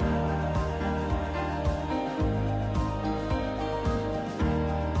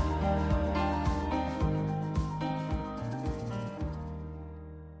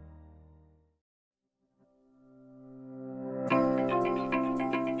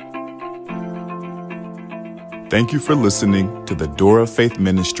 Thank you for listening to the Door of Faith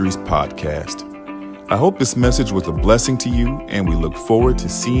Ministries podcast. I hope this message was a blessing to you, and we look forward to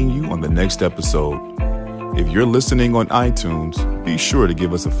seeing you on the next episode. If you're listening on iTunes, be sure to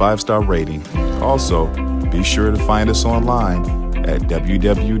give us a 5-star rating. Also, be sure to find us online at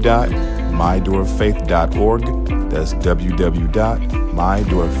www.mydoorfaith.org. That's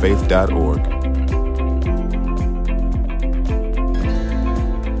www.mydoorfaith.org.